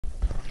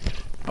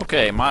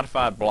Okay,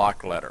 modified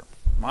block letter.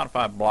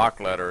 Modified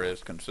block letter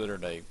is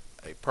considered a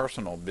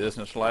personal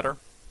business letter.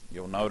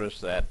 You'll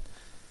notice that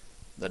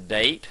the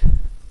date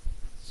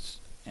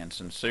and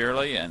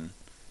sincerely and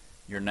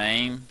your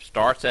name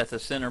starts at the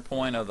center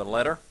point of the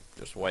letter,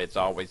 just the way it's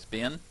always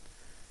been.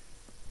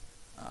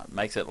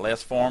 Makes it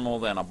less formal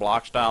than a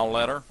block style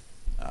letter.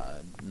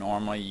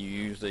 Normally you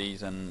use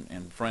these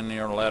in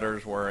friendlier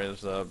letters,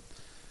 whereas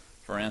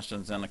for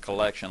instance in a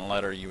collection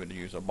letter you would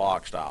use a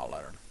block style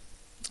letter.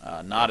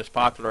 Not as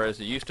popular as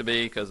it used to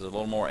be because there's a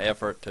little more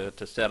effort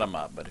to set them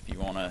up, but if you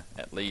want to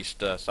at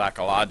least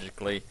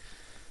psychologically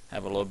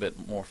have a little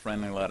bit more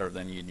friendly letter,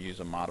 then you'd use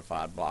a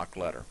modified block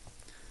letter.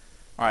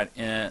 Alright,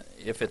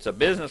 if it's a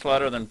business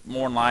letter, then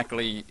more than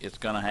likely it's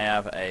going to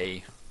have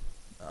a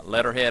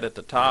letterhead at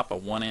the top, a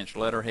 1-inch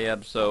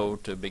letterhead. So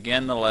to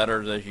begin the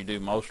letters, as you do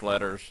most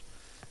letters,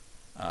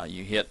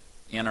 you hit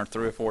enter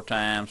 3 or 4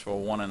 times for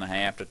a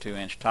 1.5 to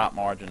 2-inch top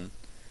margin.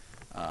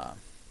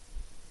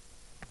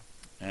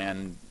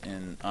 And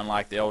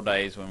unlike the old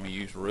days when we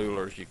used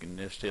rulers, you can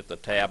just hit the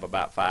tab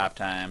about 5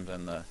 times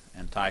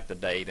and type the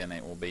date, and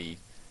it will be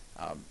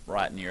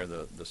right near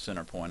the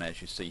center point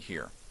as you see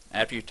here.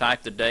 After you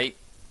type the date,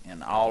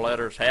 and all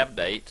letters have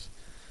dates,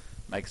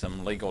 makes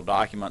them legal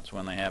documents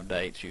when they have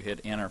dates, you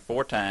hit enter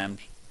 4 times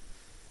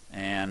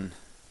and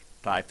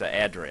type the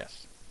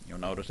address. You'll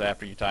notice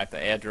after you type the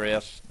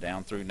address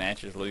down through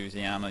Natchez,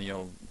 Louisiana,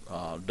 you'll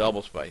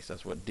double space.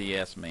 That's what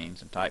DS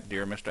means, and type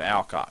Dear Mr.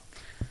 Alcock.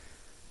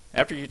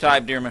 After you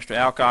type Dear Mr.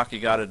 Alcock, you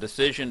got a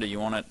decision. Do you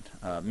want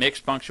it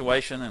mixed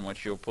punctuation, in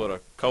which you'll put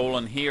a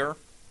colon here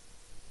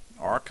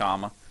or a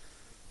comma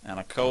and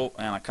a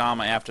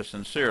comma after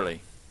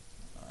sincerely.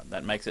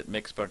 That makes it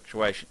mixed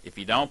punctuation. If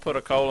you don't put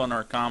a colon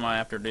or a comma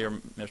after Dear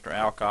Mr.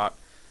 Alcock,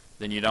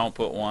 then you don't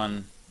put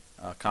one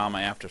comma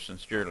after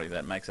sincerely.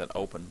 That makes it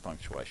open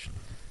punctuation.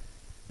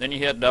 Then you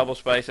hit double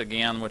space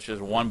again, which is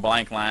one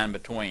blank line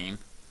between.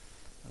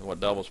 That's what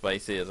double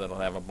space is. It'll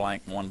have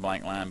one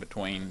blank line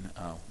between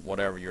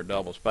whatever you're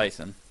double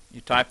spacing.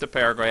 You type the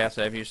paragraphs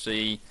as you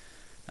see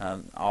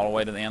all the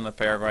way to the end of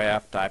the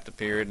paragraph, type the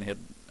period and hit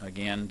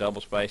again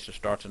double space to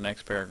start the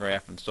next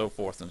paragraph, and so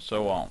forth and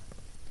so on.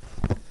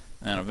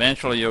 And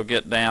eventually you'll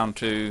get down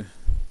to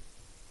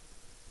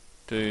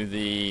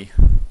the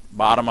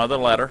bottom of the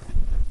letter.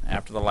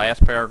 After the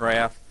last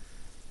paragraph,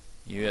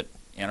 you hit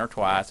enter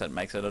twice. That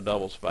makes it a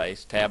double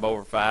space. Tab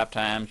over 5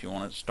 times. You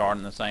want it to start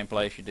in the same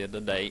place you did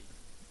the date.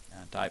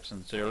 Type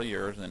sincerely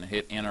yours, and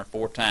hit enter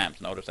 4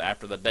 times. Notice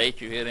after the date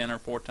you hit enter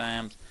 4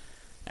 times.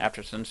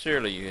 After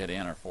sincerely you hit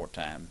enter 4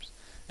 times.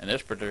 In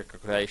this particular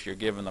case, you're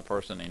giving the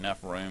person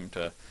enough room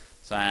to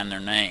sign their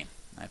name.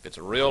 Now, if it's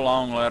a real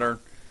long letter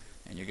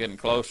and you're getting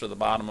close to the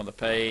bottom of the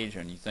page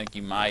and you think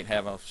you might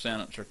have a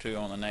sentence or two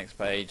on the next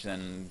page,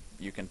 then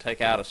you can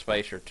take out a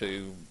space or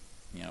two,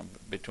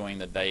 between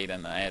the date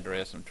and the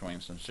address, and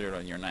between sincerely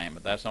and your name.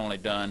 But that's only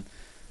done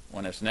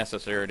when it's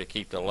necessary to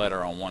keep the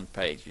letter on one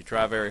page. You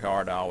try very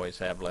hard to always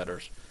have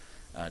letters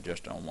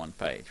just on one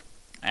page.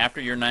 After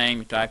your name,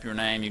 you type your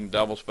name. You can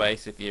double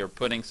space. If you're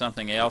putting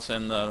something else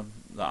in the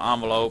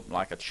envelope,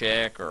 like a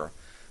check or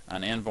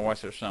an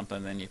invoice or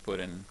something, then you put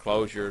in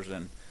enclosures.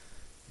 And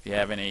if you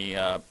have any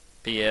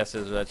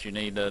PSs that you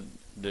need to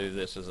do,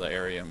 this is the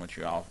area in which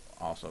you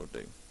also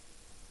do.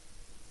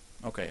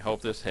 Okay,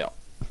 hope this helped.